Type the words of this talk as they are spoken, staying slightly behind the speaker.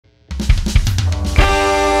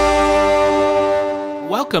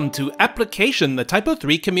Welcome to Application, the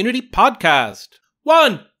TYPO3 Community Podcast.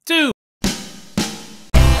 1, 2.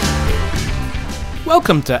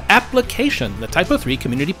 Welcome to Application, the TYPO3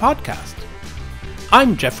 Community Podcast.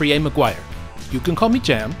 I'm Jeffrey A. McGuire. You can call me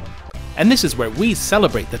Jam. And this is where we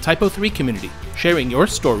celebrate the TYPO3 community, sharing your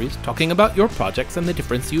stories, talking about your projects and the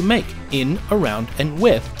difference you make in, around, and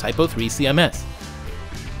with TYPO3 CMS.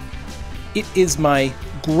 It is my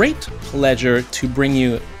great pleasure to bring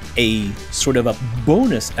you a sort of a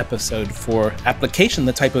bonus episode for Application,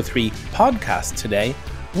 the TYPO3 podcast today.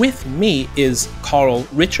 With me is Carl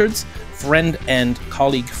Richards, friend and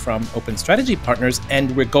colleague from Open Strategy Partners,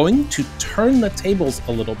 and we're going to turn the tables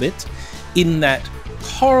a little bit in that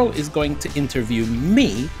Carl is going to interview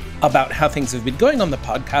me about how things have been going on the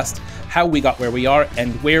podcast, how we got where we are,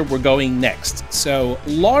 and where we're going next. So,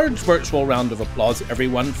 large virtual round of applause,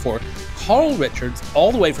 everyone, for Carl Richards,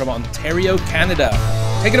 all the way from Ontario, Canada.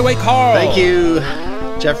 Take it away, Carl. Thank you,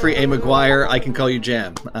 Jeffrey A. McGuire. I can call you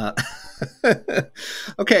Jam.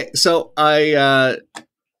 Okay, so how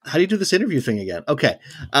do you do this interview thing again? Okay,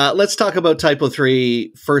 let's talk about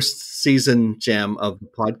TYPO3 first season, Jam, of the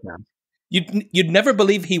podcast. You'd never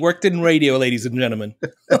believe he worked in radio, ladies and gentlemen.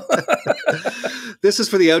 This is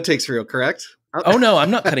for the outtakes reel, correct? Oh no,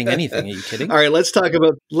 I'm not cutting anything. Are you kidding? All right, let's talk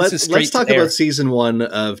about about season 1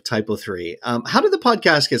 of TYPO3. How did the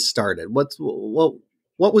podcast get started?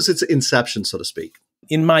 What was its inception, so to speak?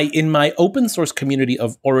 In my open source community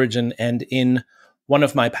of origin, and in one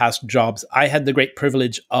of my past jobs, I had the great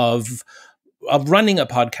privilege of running a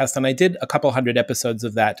podcast, and I did a couple hundred episodes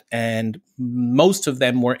of that, and most of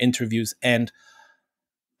them were interviews. And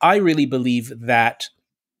I really believe that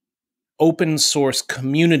open source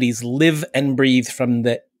communities live and breathe from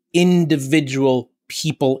the individual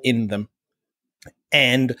people in them,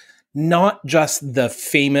 and not just the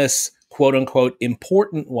famous, quote unquote,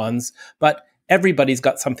 important ones, but everybody's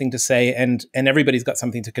got something to say and everybody's got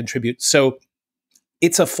something to contribute. So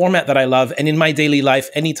it's a format that I love. And in my daily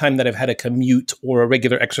life, anytime that I've had a commute or a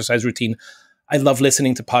regular exercise routine, I love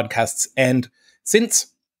listening to podcasts. And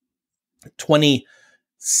since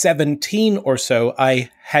 2017 or so, I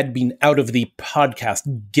had been out of the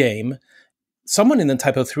podcast game. Someone in the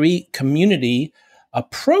TYPO3 community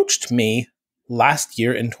approached me last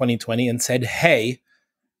year in 2020 and said, "Hey,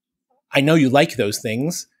 I know you like those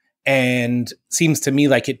things, and seems to me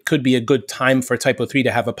like it could be a good time for TYPO3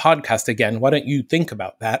 to have a podcast again. Why don't you think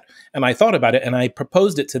about that?" And I thought about it, and I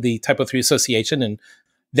proposed it to the TYPO3 Association, and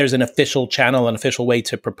there's an official channel, an official way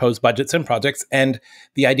to propose budgets and projects, and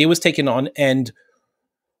the idea was taken on. And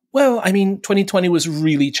well, I mean, 2020 was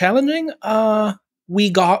really challenging. We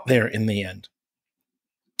got there in the end.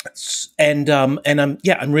 And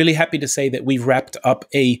I'm really happy to say that we've wrapped up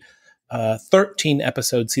a 13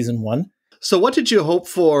 episode season 1. So what did you hope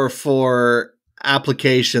for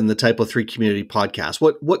Application, the TYPO3 Community Podcast?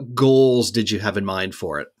 What goals did you have in mind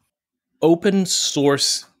for it? Open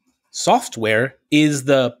source software is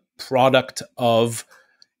the product of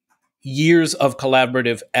years of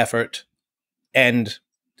collaborative effort and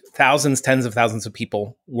thousands, tens of thousands of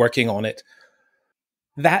people working on it.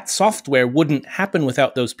 That software wouldn't happen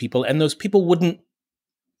without those people, and those people wouldn't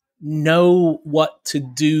know what to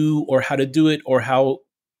do or how to do it or how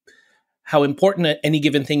important any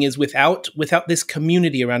given thing is without this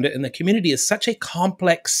community around it. And the community is such a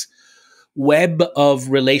complex web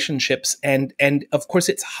of relationships, and of course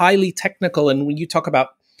it's highly technical. And when you talk about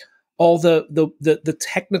all the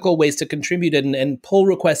technical ways to contribute and pull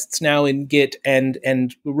requests now in Git and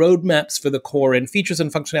roadmaps for the core and features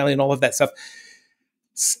and functionality and all of that stuff,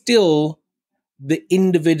 still the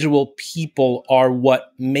individual people are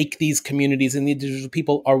what make these communities, and the individual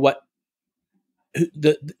people are what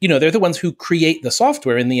they're the ones who create the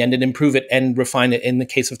software in the end and improve it and refine it. In the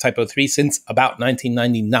case of TYPO3, since about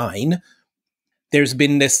 1999, there's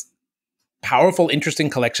been this powerful, interesting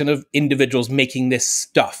collection of individuals making this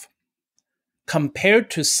stuff.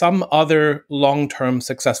 Compared to some other long-term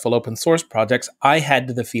successful open source projects, I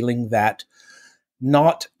had the feeling that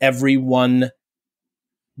not everyone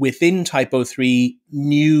within TYPO3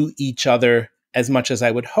 knew each other as much as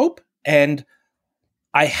I would hope. And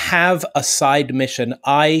I have a side mission.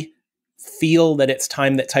 I feel that it's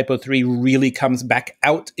time that TYPO3 really comes back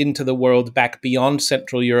out into the world, back beyond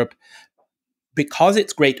Central Europe, because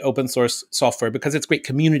it's great open source software, because it's great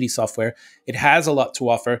community software. It has a lot to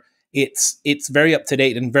offer. It's very up to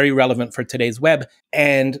date and very relevant for today's web.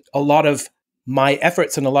 And a lot of my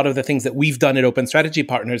efforts and a lot of the things that we've done at Open Strategy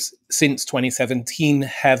Partners since 2017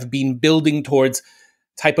 have been building towards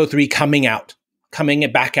TYPO3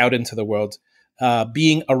 coming back out into the world,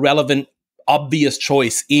 being a relevant obvious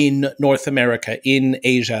choice in North America, in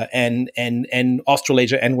Asia, and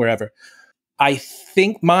Australasia, and wherever. I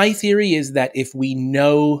think my theory is that if we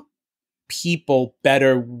know people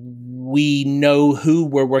better, we know who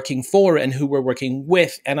we're working for and who we're working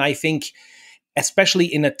with. And I think, especially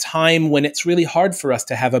in a time when it's really hard for us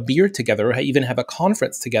to have a beer together or even have a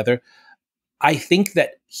conference together, I think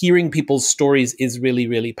that hearing people's stories is really,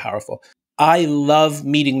 really powerful. I love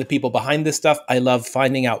meeting the people behind this stuff. I love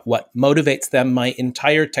finding out what motivates them. My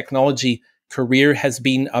entire technology career has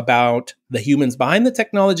been about the humans behind the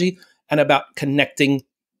technology and about connecting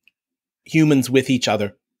humans with each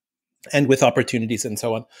other and with opportunities and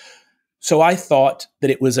so on. So I thought that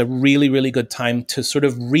it was a really, really good time to sort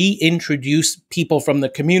of reintroduce people from the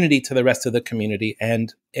community to the rest of the community.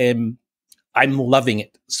 And I'm loving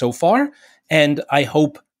it so far. And I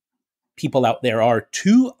hope people out there are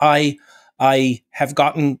too. I have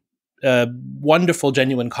gotten wonderful,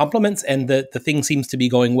 genuine compliments, and the thing seems to be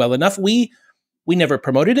going well enough. We never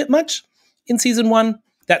promoted it much in season 1.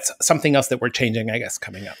 That's something else that we're changing, I guess,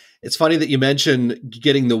 coming up. It's funny that you mentioned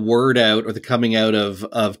getting the word out or the coming out of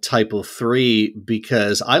TYPO3,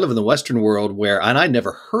 because I live in the Western world and I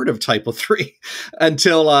never heard of TYPO3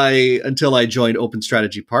 until I joined Open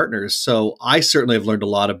Strategy Partners. So I certainly have learned a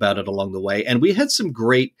lot about it along the way. And we had some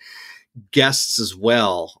great guests as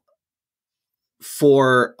well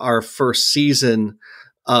for our first season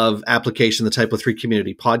of application, the TYPO3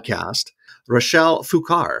 Community Podcast. Rochelle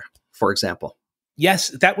Foucault, for example. Yes,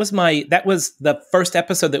 that was the first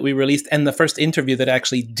episode that we released and the first interview that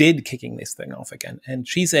actually did kicking this thing off again. And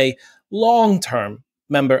she's a long-term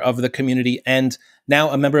member of the community and now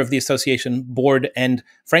a member of the association board and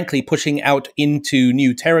frankly pushing out into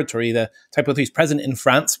new territory. The TYPO3 is present in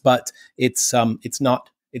France, but it's not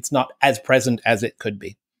as present as it could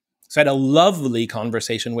be. So I had a lovely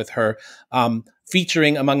conversation with her,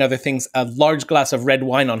 featuring, among other things, a large glass of red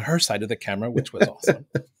wine on her side of the camera, which was awesome.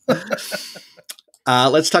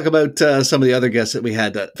 Let's talk about some of the other guests that we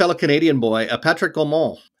had. Fellow Canadian boy, Patrick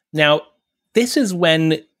Gaumont. Now, this is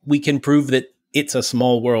when we can prove that it's a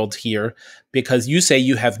small world here, because you say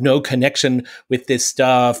you have no connection with this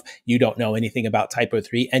stuff. You don't know anything about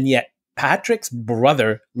TYPO3, and yet Patrick's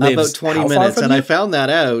brother lives about 20 minutes, and I found that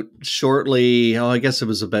out shortly. I guess it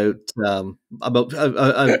was about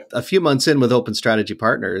a few months in with Open Strategy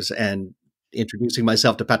Partners, and introducing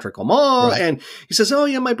myself to Patrick Gaumont, right. And he says, "Oh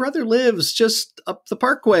yeah, my brother lives just up the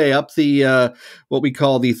parkway, up the what we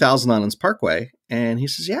call the Thousand Islands Parkway." And he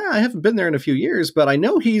says, "Yeah, I haven't been there in a few years, but I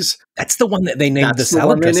know he's." That's the one that they named the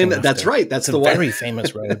salad dressing. That's right. That's the one. Very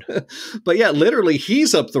famous road. But yeah, literally,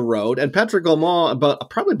 he's up the road, and Patrick Gaumont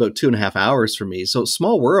probably about 2.5 hours from me. So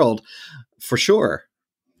small world, for sure.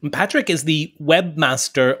 Patrick is the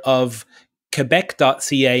webmaster of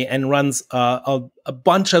Quebec.ca and runs a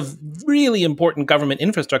bunch of really important government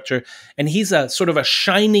infrastructure. And he's a sort of a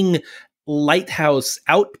shining lighthouse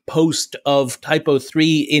outpost of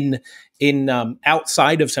TYPO3 in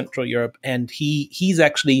outside of Central Europe. And he's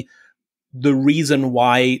actually the reason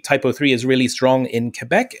why TYPO3 is really strong in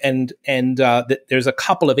Quebec. And that there's a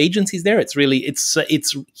couple of agencies there.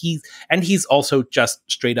 He's also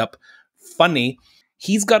just straight up funny.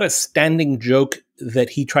 He's got a standing joke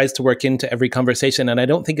that he tries to work into every conversation, and I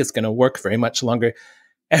don't think it's going to work very much longer.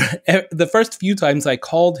 The first few times I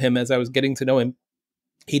called him as I was getting to know him,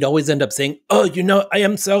 he'd always end up saying, "Oh, I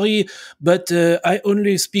am sorry, but I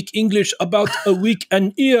only speak English about a week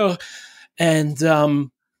and year."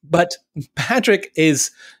 And but Patrick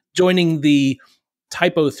is joining the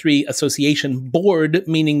TYPO3 Association board,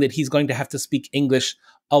 meaning that he's going to have to speak English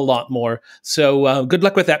a lot more. So good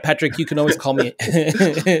luck with that, Patrick. You can always call me.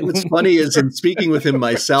 What's funny is in speaking with him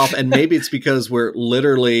myself, and maybe it's because we're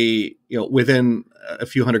literally within a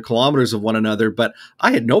few hundred kilometers of one another, but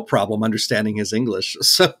I had no problem understanding his English.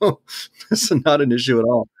 So it's not an issue at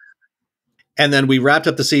all. And then we wrapped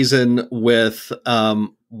up the season with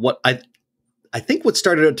what I think what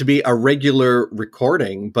started out to be a regular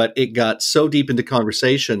recording, but it got so deep into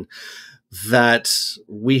conversation that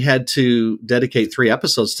we had to dedicate 3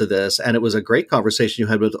 episodes to this. And it was a great conversation you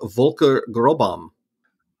had with Volker Grobam.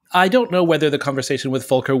 I don't know whether the conversation with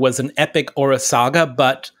Volker was an epic or a saga,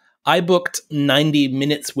 but I booked 90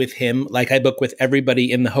 minutes with him, like I book with everybody,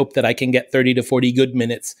 in the hope that I can get 30 to 40 good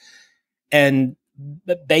minutes. And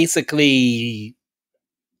basically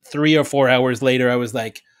 3 or 4 hours later, I was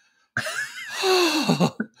like,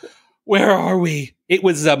 oh, where are we? It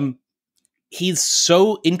was, he's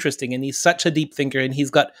so interesting and he's such a deep thinker and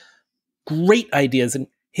he's got great ideas. And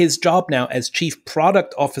his job now as chief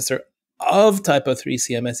product officer of TYPO3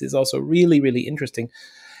 CMS is also really, really interesting.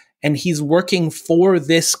 and he's working for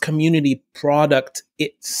this community product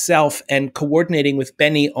itself and coordinating with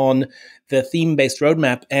Benny on the theme-based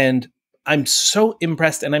roadmap. And I'm so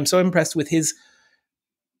impressed, and I'm so impressed with his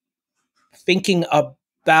thinking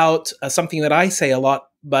about something that I say a lot,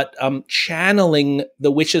 but channeling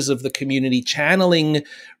the wishes of the community, channeling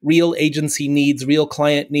real agency needs, real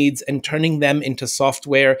client needs, and turning them into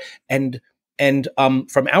software. And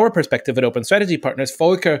from our perspective at Open Strategy Partners,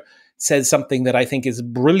 Volker says something that I think is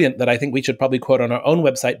brilliant, that I think we should probably quote on our own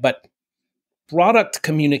website, but product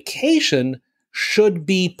communication should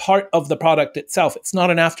be part of the product itself. It's not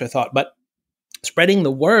an afterthought, but spreading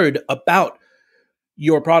the word about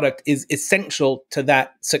your product is essential to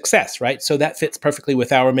that success, right? So that fits perfectly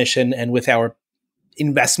with our mission and with our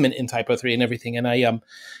investment in TYPO3 and everything. And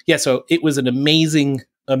so it was an amazing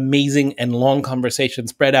and long conversation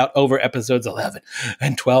spread out over episodes 11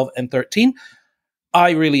 and 12 and 13.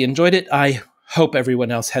 I really enjoyed it. I hope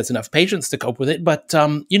everyone else has enough patience to cope with it, but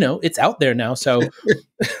it's out there now, so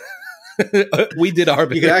we did our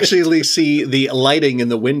bit. You can actually see the lighting in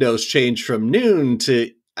the windows change from noon to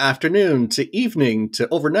afternoon to evening to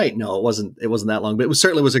overnight. No, it wasn't that long, but it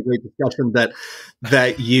certainly was a great discussion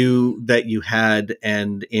that you had,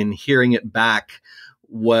 and in hearing it back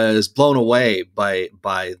was blown away by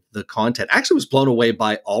the content. Actually was blown away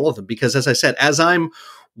by all of them, because as I said, as I'm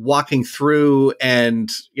walking through and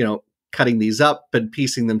cutting these up and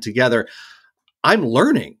piecing them together, I'm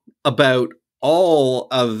learning about all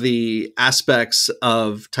of the aspects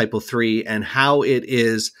of TYPO3 and how it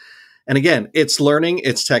is. And again, it's learning,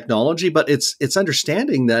 it's technology, but it's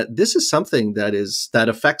understanding that this is something that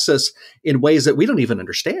affects us in ways that we don't even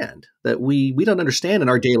understand, that we don't understand in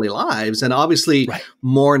our daily lives. And obviously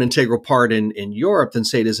more an integral part in Europe than,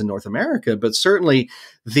 say, it is in North America, but certainly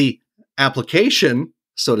the application,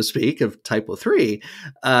 so to speak, of TYPO3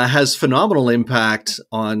 has phenomenal impact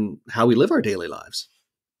on how we live our daily lives.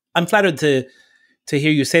 I'm flattered to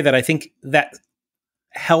hear you say that. I think that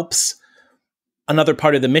helps another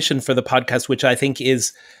part of the mission for the podcast, which I think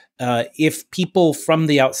is if people from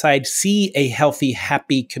the outside see a healthy,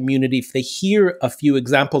 happy community, if they hear a few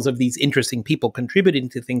examples of these interesting people contributing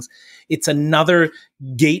to things, it's another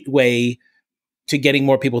gateway to getting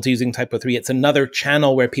more people to using TYPO3. It's another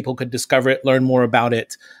channel where people could discover it, learn more about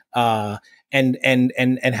it, and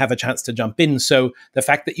have a chance to jump in. So the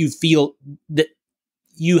fact that you feel that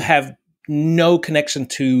you have no connection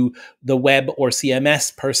to the web or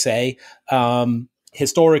CMS per se,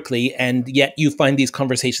 historically, and yet you find these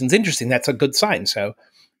conversations interesting, that's a good sign. So,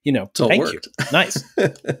 thank you. Nice.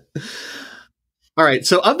 All right.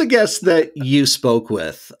 So of the guests that you spoke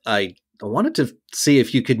with, I wanted to see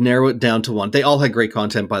if you could narrow it down to one. They all had great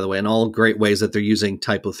content, by the way, and all great ways that they're using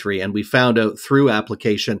TYPO3. And we found out through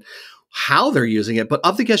application how they're using it. But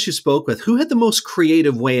of the guests you spoke with, who had the most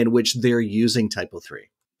creative way in which they're using TYPO3?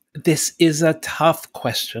 This is a tough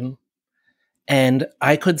question. And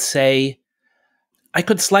I could say, I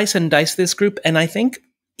could slice and dice this group. And I think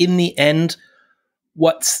in the end,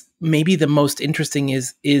 what's maybe the most interesting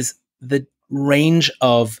is the range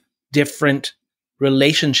of different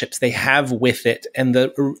relationships they have with it and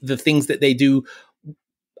the things that they do.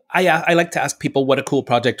 I like to ask people what a cool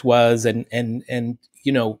project was. And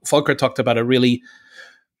Volker talked about a really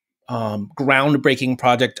groundbreaking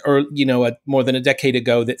project, or more than a decade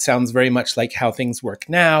ago, that sounds very much like how things work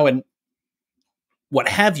now and what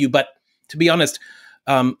have you. But to be honest,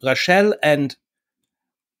 Rachel and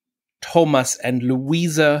Thomas and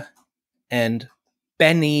Louisa and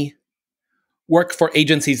Benny work for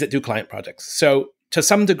agencies that do client projects. So to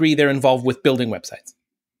some degree, they're involved with building websites.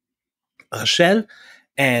 Rachel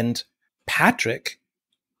and Patrick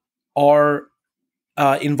are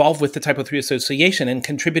involved with the TYPO3 Association and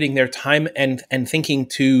contributing their time and thinking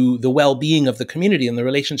to the well-being of the community and the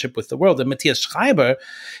relationship with the world. And Matthias Schreiber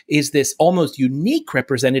is this almost unique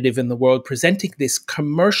representative in the world, presenting this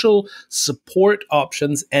commercial support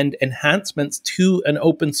options and enhancements to an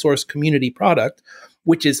open source community product,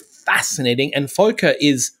 which is fascinating. And Volker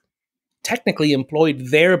is technically employed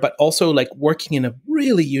there, but also working in a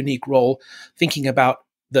really unique role, thinking about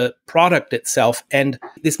the product itself. And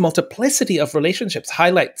this multiplicity of relationships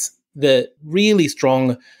highlights the really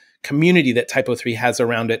strong community that TYPO3 has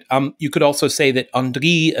around it. You could also say that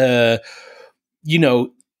Andri,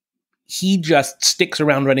 he just sticks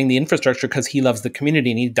around running the infrastructure because he loves the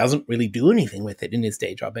community and he doesn't really do anything with it in his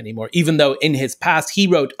day job anymore. Even though in his past he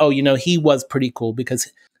wrote, he was pretty cool because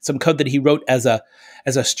some code that he wrote as a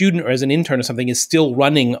student or as an intern or something is still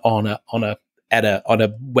running on a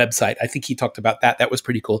website. I think he talked about that. That was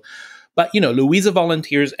pretty cool. But, Louisa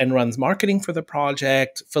volunteers and runs marketing for the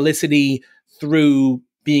project. Felicity, through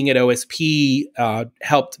being at OSP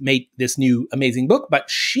helped make this new amazing book. But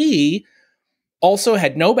she also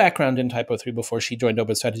had no background in TYPO3 before she joined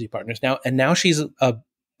Open Strategy Partners now she's a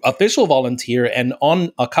official volunteer and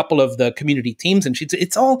on a couple of the community teams. And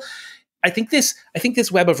it's all, I think this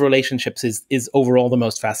web of relationships is overall the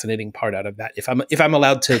most fascinating part out of that. If I'm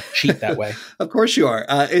allowed to cheat that way. Of course you are.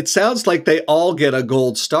 It sounds like they all get a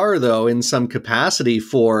gold star though, in some capacity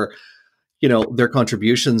for, their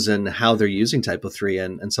contributions and how they're using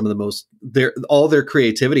TYPO3 and some of the most, all their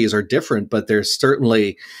creativities are different, but they're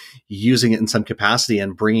certainly using it in some capacity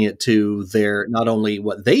and bringing it to their, not only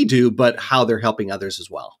what they do, but how they're helping others as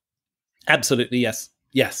well. Absolutely. Yes.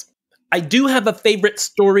 Yes. I do have a favorite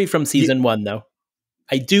story from season 1 though.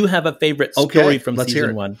 I do have a favorite story from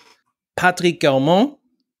season 1. Patrick Gaumont,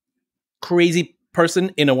 crazy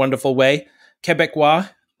person in a wonderful way. Québécois,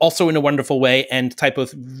 also in a wonderful way, and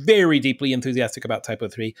very deeply enthusiastic about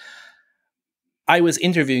TYPO3. I was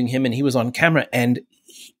interviewing him, and he was on camera, and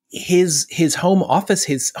his home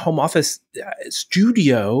office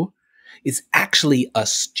studio is actually a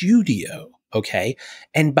studio, okay?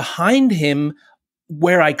 And behind him,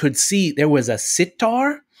 where I could see, there was a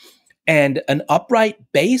sitar and an upright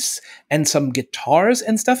bass and some guitars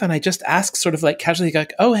and stuff. And I just asked sort of like casually,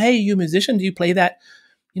 like, oh, hey, you musician, do you play that?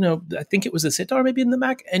 I think it was a sitar maybe in the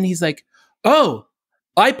Mac. And he's like, oh,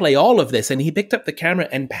 I play all of this. And he picked up the camera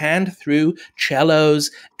and panned through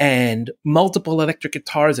cellos and multiple electric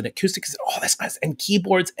guitars and acoustics and all this stuff and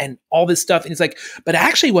keyboards and all this stuff. And he's like, but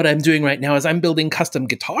actually what I'm doing right now is I'm building custom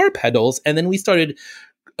guitar pedals. And then we started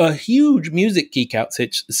a huge music geek out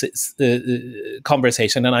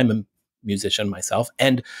conversation. And I'm a musician myself.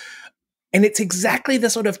 And it's exactly the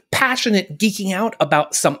sort of passionate geeking out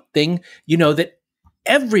about something, that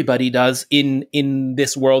everybody does in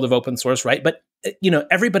this world of open source, right? But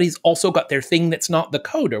everybody's also got their thing that's not the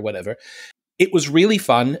code or whatever. It was really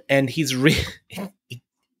fun, and it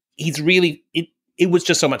was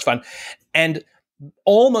just so much fun. And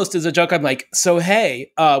almost as a joke, I'm like, so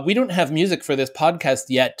hey, we don't have music for this podcast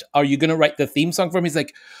yet. Are you going to write the theme song for me? He's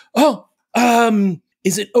like, oh,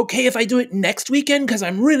 is it okay if I do it next weekend? Because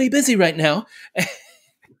I'm really busy right now.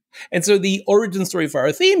 And so the origin story for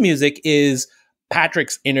our theme music is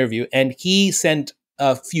Patrick's interview, and he sent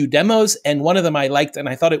a few demos, and one of them I liked, and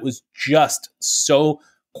I thought it was just so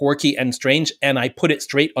quirky and strange, and I put it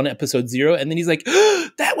straight on episode 0, and then he's like, oh,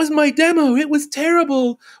 that was my demo, it was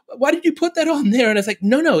terrible, why did you put that on there? And I was like,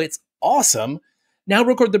 no, it's awesome. Now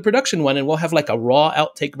record the production one, and we'll have like a raw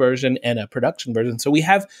outtake version and a production version. So we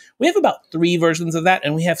have about 3 versions of that,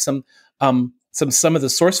 and we have some of the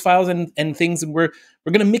source files and things, and we're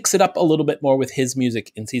going to mix it up a little bit more with his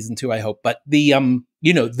music in season 2, I hope. But the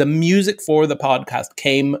the music for the podcast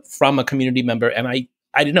came from a community member, and I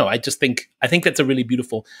don't know, I think that was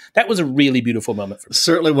a really beautiful moment for me.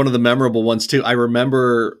 Certainly one of the memorable ones too. I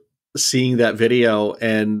remember seeing that video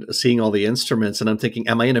and seeing all the instruments, and I'm thinking,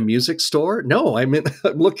 am I in a music store? No, I'm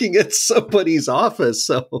looking at somebody's office.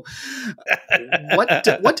 So what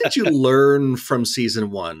did you learn from season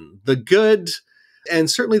 1? The good and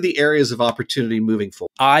certainly the areas of opportunity moving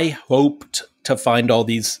forward. I hoped to find all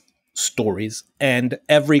these stories, and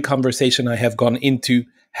every conversation I have gone into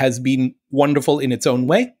has been wonderful in its own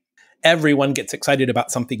way. Everyone gets excited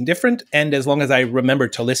about something different, and as long as I remember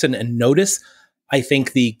to listen and notice, I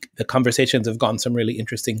think the conversations have gone some really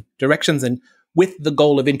interesting directions, and with the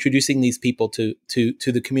goal of introducing these people to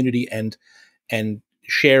the community and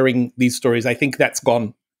sharing these stories, I think that's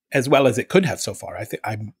gone as well as it could have so far.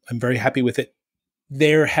 I'm very happy with it.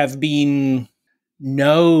 There have been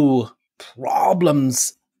no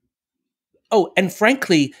problems. Oh, and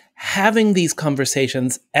frankly, having these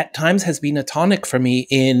conversations at times has been a tonic for me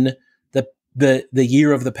in the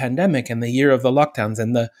year of the pandemic and the year of the lockdowns,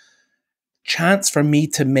 and the chance for me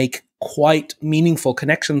to make quite meaningful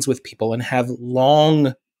connections with people and have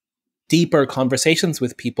long, deeper conversations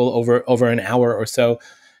with people over an hour or so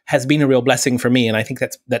has been a real blessing for me. And I think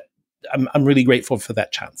that I'm really grateful for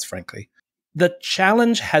that chance, frankly. The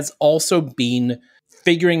challenge has also been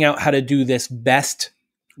figuring out how to do this best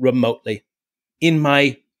remotely. In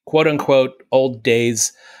my quote unquote old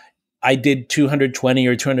days, I did 220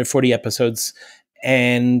 or 240 episodes,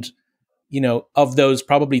 and of those,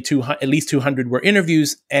 probably at least 200 were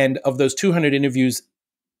interviews. And of those 200 interviews,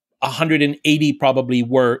 180 probably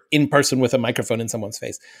were in person with a microphone in someone's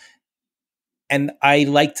face. And I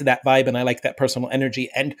liked that vibe, and I liked that personal energy.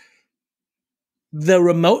 And the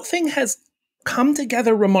remote thing has come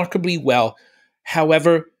together remarkably well.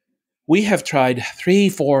 However, we have tried 3,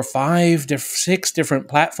 4, 5, 6 different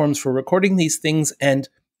platforms for recording these things. And,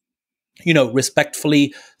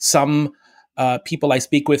 respectfully, some people I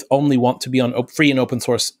speak with only want to be on free and open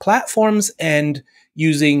source platforms, and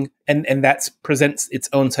and that presents its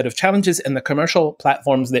own set of challenges. And the commercial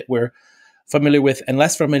platforms that we're familiar with and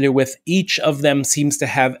less familiar with, each of them seems to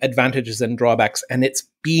have advantages and drawbacks. And it's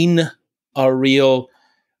been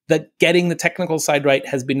that getting the technical side right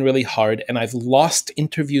has been really hard. And I've lost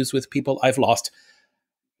interviews with people. I've lost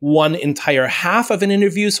one entire half of an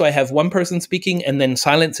interview. So I have one person speaking and then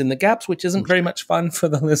silence in the gaps, which isn't very much fun for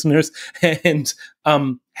the listeners, and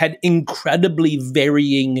had incredibly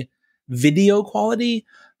varying video quality.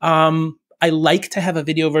 I like to have a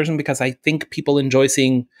video version because I think people enjoy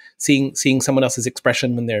seeing someone else's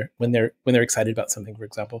expression when they're excited about something, for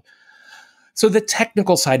example. So the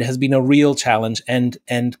technical side has been a real challenge, and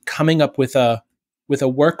coming up with a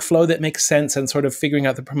workflow that makes sense and sort of figuring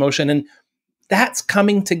out the promotion, and that's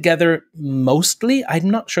coming together mostly. I'm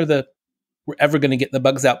not sure that we're ever going to get the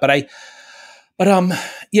bugs out, but I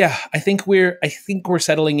think we're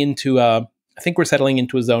settling into a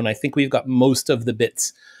zone. I think we've got most of the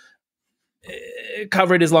bits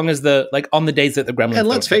covered, as long as on the days that the gremlins. And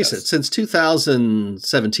let's face it, since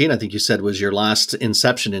 2017, I think you said was your last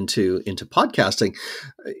inception into podcasting,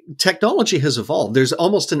 technology has evolved. There's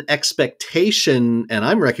almost an expectation, and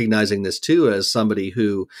I'm recognizing this too as somebody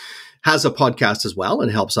who has a podcast as well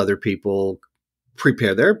and helps other people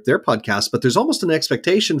prepare their podcast, but there's almost an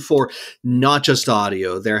expectation for not just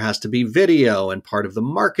audio. There has to be video, and part of the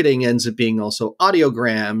marketing ends up being also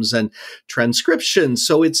audiograms and transcription.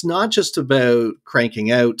 So it's not just about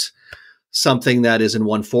cranking out something that is in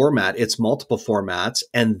one format, it's multiple formats.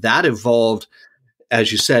 And that evolved,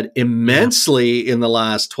 as you said, immensely in the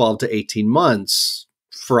last 12 to 18 months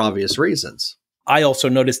for obvious reasons. I also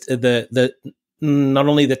noticed not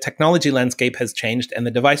only the technology landscape has changed and the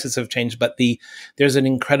devices have changed, but there's an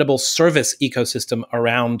incredible service ecosystem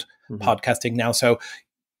around podcasting now. So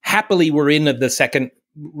happily, we're in the second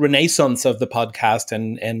renaissance of the podcast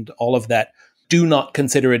and all of that. Do not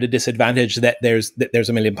consider it a disadvantage that there's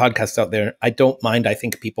a million podcasts out there. I don't mind. I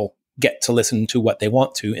think people get to listen to what they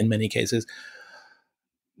want to in many cases.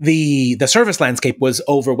 The service landscape was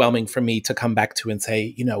overwhelming for me to come back to and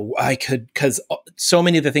say, I could, because so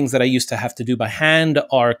many of the things that I used to have to do by hand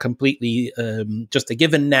are completely just a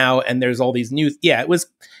given now. And there's all these new, it was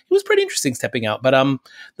pretty interesting stepping out. But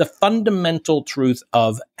the fundamental truth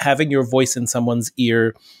of having your voice in someone's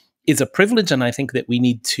ear is a privilege. And I think that we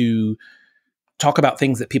need to talk about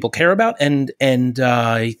things that people care about. And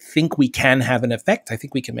I think we can have an effect. I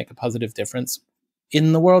think we can make a positive difference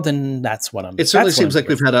in the world, and that's what I'm. It certainly seems like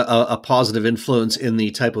we've had a positive influence in the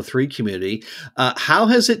TYPO3 community. How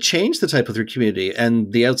has it changed the TYPO3 community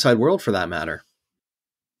and the outside world, for that matter?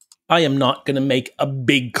 I am not going to make a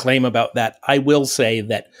big claim about that. I will say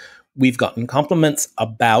that we've gotten compliments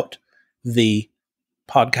about the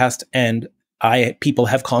podcast, and people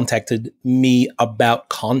have contacted me about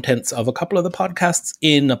contents of a couple of the podcasts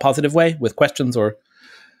in a positive way with questions or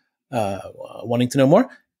wanting to know more.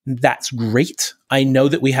 That's great. I know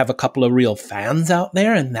that we have a couple of real fans out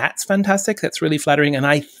there, and that's fantastic. That's really flattering. And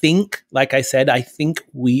I think, like I said,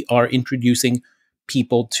 we are introducing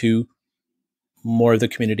people to more of the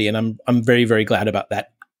community, and I'm very, very glad about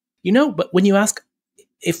that. But when you ask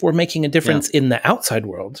if we're making a difference in the outside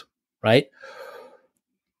world, right?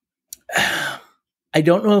 I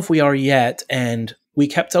don't know if we are yet, and we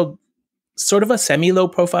kept a sort of a semi-low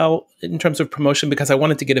profile in terms of promotion because I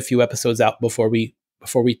wanted to get a few episodes out before we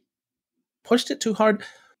pushed it too hard.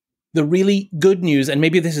 The really good news, and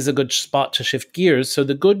maybe this is a good spot to shift gears. So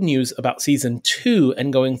the good news about season 2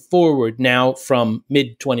 and going forward now from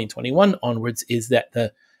mid-2021 onwards is that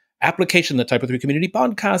the application, the TYPO3 Community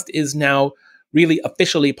Podcast, is now really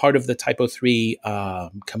officially part of the TYPO3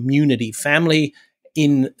 community family,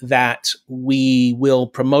 in that we will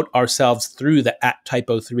promote ourselves through the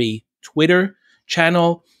 @TYPO3 Twitter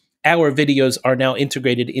channel. Our videos are now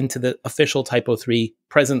integrated into the official TYPO3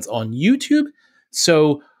 presence on YouTube.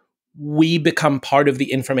 So we become part of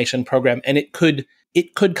the information program, and it could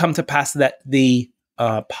come to pass that the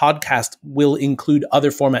podcast will include other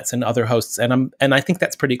formats and other hosts. And I think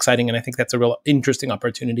that's pretty exciting. And I think that's a real interesting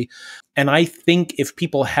opportunity. And I think if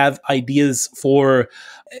people have ideas for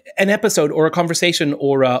an episode or a conversation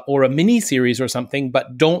or a mini series or something,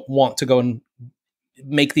 but don't want to go and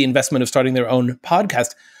make the investment of starting their own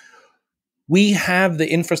podcast, we have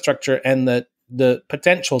the infrastructure and the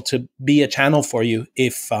potential to be a channel for you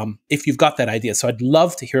if you've got that idea. So I'd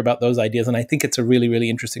love to hear about those ideas, and I think it's a really, really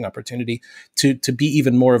interesting opportunity to be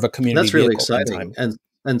even more of a community. That's really exciting,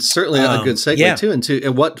 and certainly a good segue too.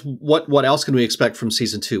 And what else can we expect from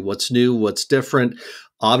season 2? What's new? What's different?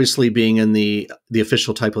 obviously being in the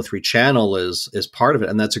official TYPO3 channel is part of it,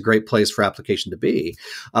 and that's a great place for application to be.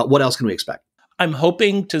 What else can we expect? I'm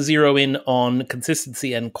hoping to zero in on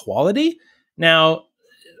consistency and quality. Now,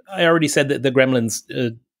 I already said that the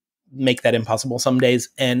gremlins make that impossible some days,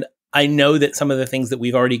 and I know that some of the things that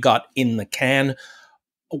we've already got in the can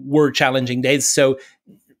were challenging days, so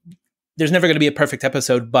there's never going to be a perfect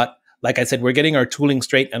episode, but like I said, we're getting our tooling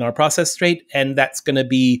straight and our process straight, and that's going to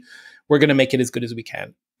be, we're going to make it as good as we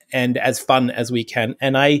can and as fun as we can.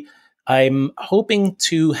 And I'm hoping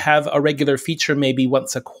to have a regular feature maybe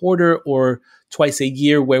once a quarter or twice a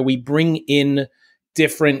year where we bring in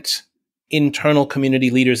different internal community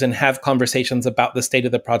leaders and have conversations about the state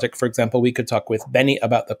of the project. For example, we could talk with Benny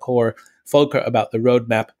about the core, Volker about the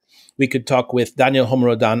roadmap. We could talk with Daniel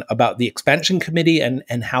Homorodan about the expansion committee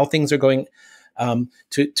and how things are going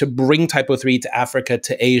to bring TYPO3 to Africa,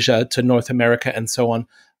 to Asia, to North America, and so on.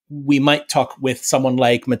 We might talk with someone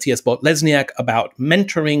like Matthias Bolt-Lesniak about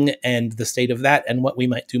mentoring and the state of that and what we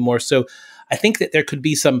might do more. So I think that there could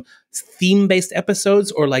be some theme-based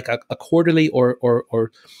episodes or like a quarterly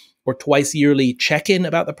or twice yearly check-in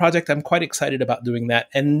about the project. I'm quite excited about doing that.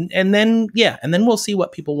 And then we'll see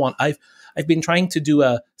what people want. I've been trying to do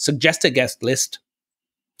a suggest a guest list,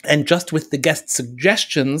 and just with the guest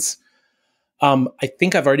suggestions, I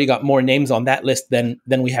think I've already got more names on that list than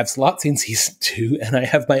we have slots in season 2, and I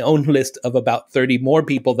have my own list of about 30 more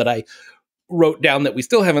people that I wrote down that we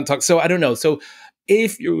still haven't talked. So I don't know. So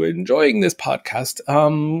if you're enjoying this podcast,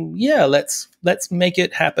 let's make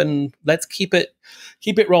it happen. Let's keep it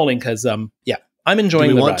rolling because I'm enjoying.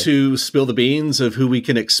 Do we the want ride. to spill the beans of who we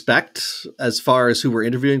can expect as far as who we're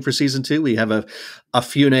interviewing for season 2? We have a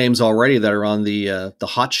few names already that are on the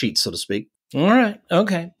hot sheet, so to speak. All right.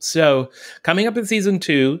 Okay. So coming up in season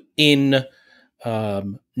 2, in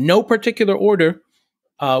no particular order,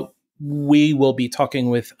 we will be talking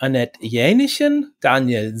with Annette Jänichen,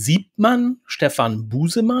 Daniel Siebmann, Stefan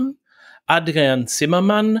Busemann, Adrian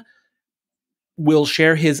Zimmermann will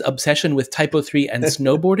share his obsession with TYPO3 and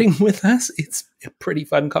snowboarding with us. It's a pretty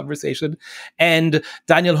fun conversation. And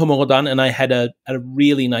Daniel Homorodan and I had a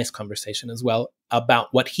really nice conversation as well about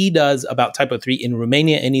what he does about TYPO3 in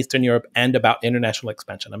Romania and Eastern Europe and about international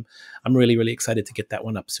expansion. I'm really, really excited to get that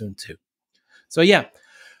one up soon too. So yeah.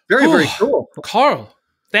 Very cool. Carl,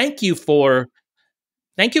 thank you for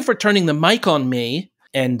turning the mic on me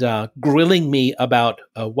and grilling me about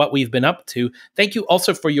what we've been up to. Thank you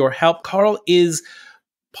also for your help. Carl is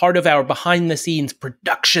part of our behind-the-scenes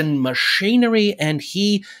production machinery, and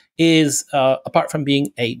he is, apart from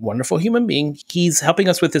being a wonderful human being, he's helping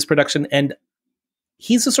us with this production, and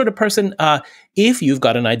he's the sort of person, if you've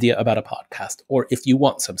got an idea about a podcast, or if you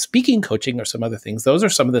want some speaking coaching or some other things, those are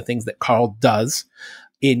some of the things that Carl does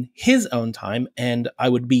in his own time, and I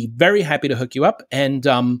would be very happy to hook you up and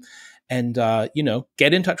get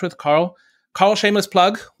in touch with Carl. Carl, shameless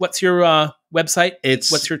plug. What's your website?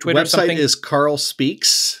 What's your Twitter? Website is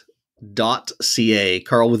carlspeaks.ca.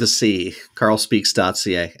 Carl with a C.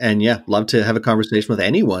 carlspeaks.ca. And yeah, love to have a conversation with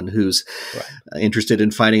anyone who's interested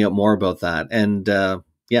in finding out more about that. And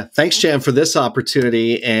thanks, Jan, for this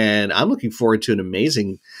opportunity. And I'm looking forward to an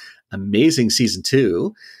amazing season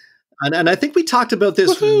 2. And I think we talked about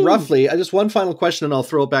this roughly. Just one final question, and I'll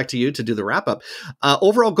throw it back to you to do the wrap up.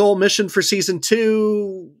 Overall goal, mission for season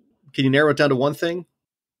 2. Can you narrow it down to one thing?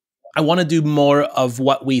 I want to do more of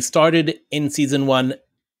what we started in season 1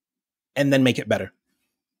 and then make it better.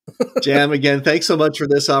 Jam, again, thanks so much for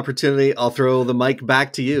this opportunity. I'll throw the mic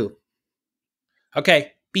back to you.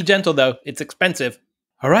 Okay. Be gentle, though. It's expensive.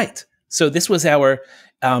 All right. So this was our,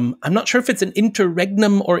 I'm not sure if it's an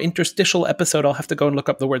interregnum or interstitial episode. I'll have to go and look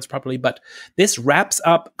up the words properly. But this wraps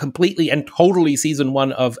up completely and totally season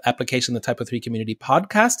 1 of Application, the TYPO3 Community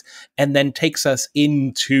Podcast, and then takes us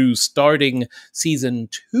into starting season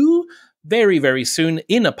 2 very, very soon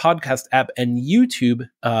in a podcast app and YouTube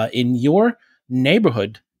in your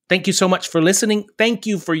neighborhood. Thank you so much for listening. Thank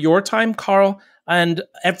you for your time, Carl. And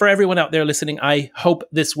for everyone out there listening, I hope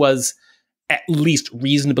this was at least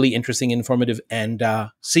reasonably interesting, informative, and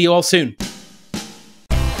see you all soon.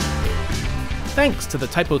 Thanks to the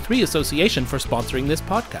TYPO3 Association for sponsoring this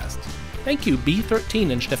podcast. Thank you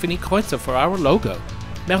B13 and Stephanie Kreutzer for our logo.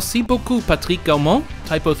 Merci beaucoup Patrick Gaumont,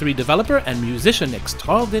 TYPO3 developer and musician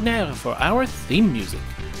extraordinaire, for our theme music.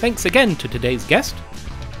 Thanks again to today's guest.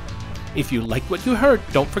 If you liked what you heard,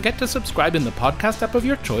 don't forget to subscribe in the podcast app of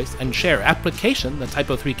your choice and share Application, the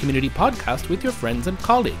TYPO3 Community Podcast, with your friends and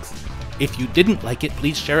colleagues. If you didn't like it,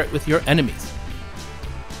 please share it with your enemies.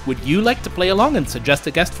 Would you like to play along and suggest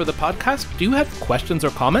a guest for the podcast? Do you have questions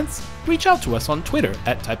or comments? Reach out to us on Twitter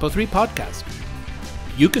at TYPO3 Podcast.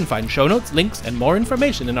 You can find show notes, links, and more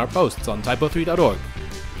information in our posts on typo3.org.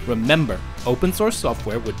 Remember, open source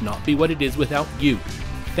software would not be what it is without you.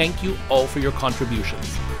 Thank you all for your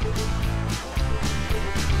contributions.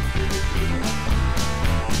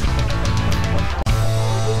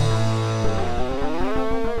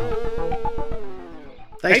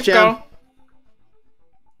 Thanks, Jim.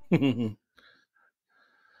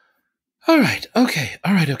 All right.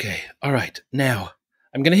 Now,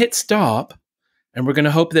 I'm going to hit stop, and we're going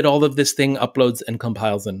to hope that all of this thing uploads and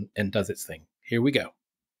compiles and does its thing. Here we go.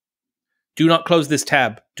 Do not close this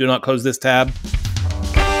tab.